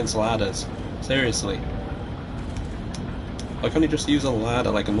problem against ladders? Seriously. Why can't he just use a ladder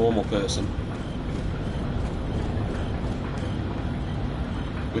like a normal person?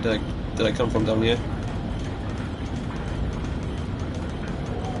 Where did I come from down here?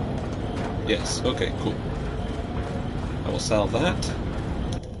 Yes, okay, cool. I will sell that.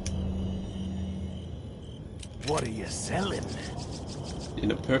 What are you selling? You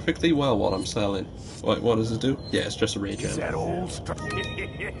know perfectly well what I'm selling. What does it do? Yeah, it's just a rage Is gem. that all?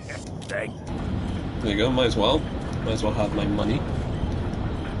 Thank. There you go, might as well. Might as well have my money.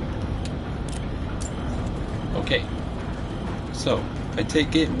 Okay. So, I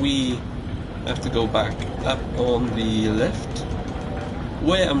take it we have to go back up on the left,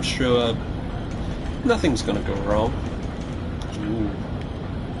 where I'm sure nothing's gonna go wrong. Ooh.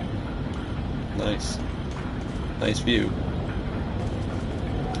 Nice. Nice view.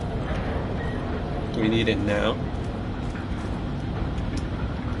 Do we need it now?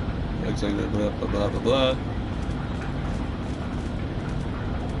 Looks like blah blah blah blah blah.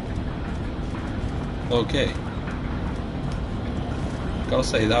 Okay. Gotta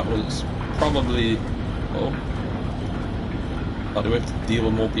say that was probably... Oh. How do we have to deal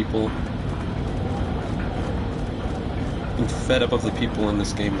with more people? I'm fed up of the people in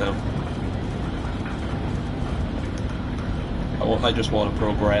this game now. I just want to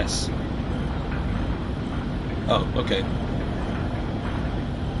progress. Oh, okay.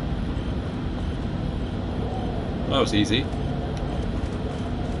 That was easy.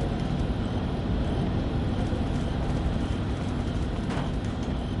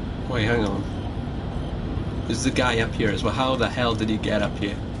 Wait, hang on. There's the guy up here as well. How the hell did he get up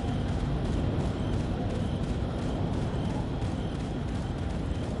here?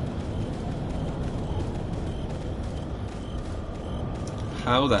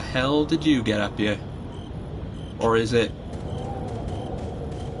 How the hell did you get up here? Or is it...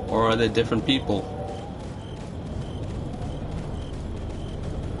 Or are they different people?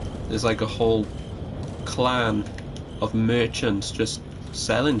 There's like a whole clan of merchants just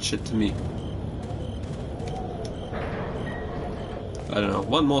selling shit to me. I don't know.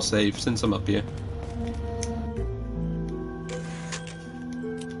 One more save since I'm up here.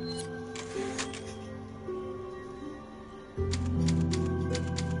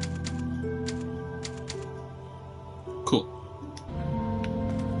 Cool.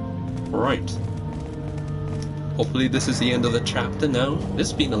 Right. Hopefully this is the end of the chapter now. This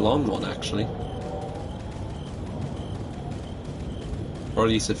has been a long one, actually. Or at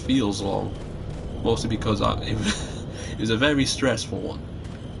least it feels long. Mostly because it was a very stressful one.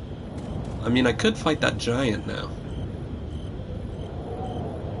 I mean, I could fight that giant now.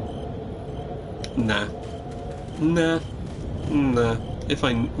 Nah. Nah. Nah. If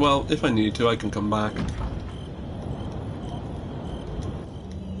I need to, I can come back.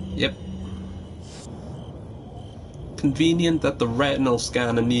 Yep. Convenient that the retinal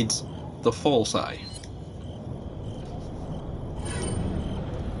scanner needs the false eye.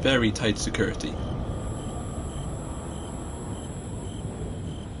 Very tight security.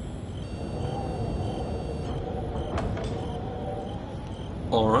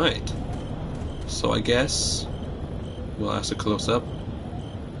 Alright. So I guess we'll ask a close-up.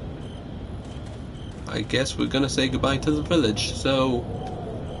 I guess we're gonna say goodbye to the village, so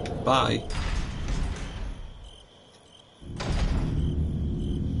bye.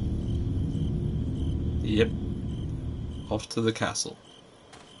 Yep. Off to the castle.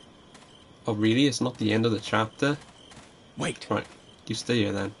 Oh really? It's not the end of the chapter? Wait. Right. You stay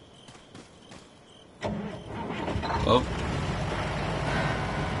here then. Oh.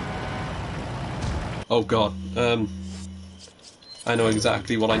 Oh god. I know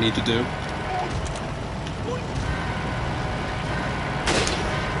exactly what I need to do.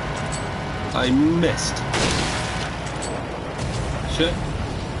 I missed. Shit.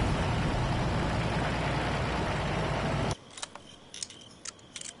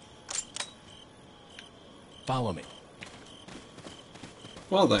 Follow me.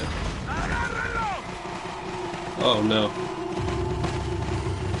 Well then. Oh no.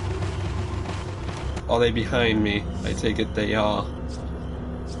 Are they behind me? I take it they are.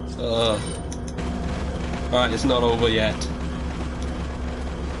 Alright, it's not over yet.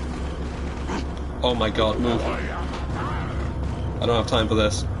 Oh my god, move. I don't have time for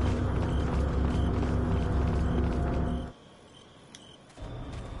this.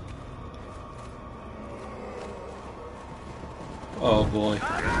 Oh boy.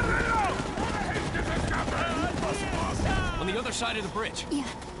 On the other side of the bridge. Yeah.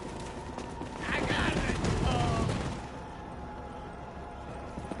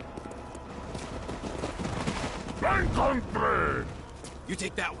 You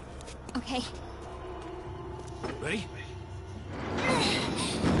take that one. Okay. Ready?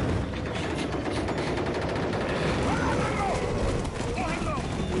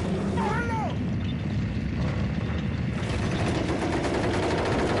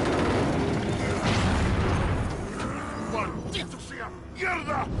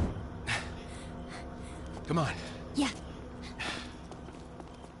 Come on. Yeah.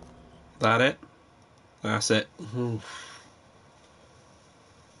 That it? That's it. Oof.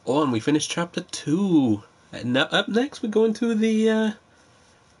 Oh, and we finished chapter 2. And up next, we're going to the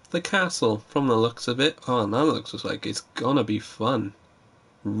castle. From the looks of it, oh, and that looks like it's gonna be fun.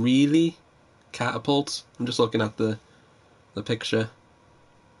 Really, catapults. I'm just looking at the picture.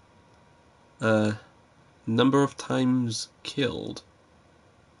 Number of times killed.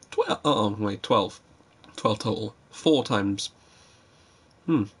 12. Oh wait, 12. 12 total. 4 times.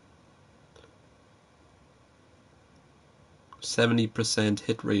 70%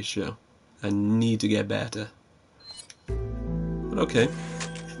 hit ratio. I need to get better. But okay.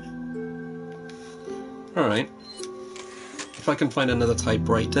 Alright. If I can find another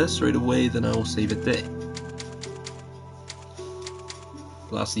typewriter straight away, then I will save it there.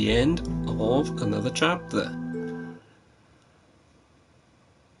 That's the end of another chapter.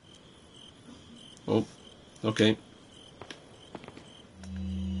 Oh, okay.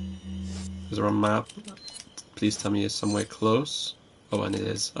 Is there a map? Please tell me it's somewhere close. Oh, and it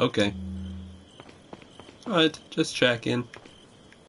is. Okay. Alright, just checking.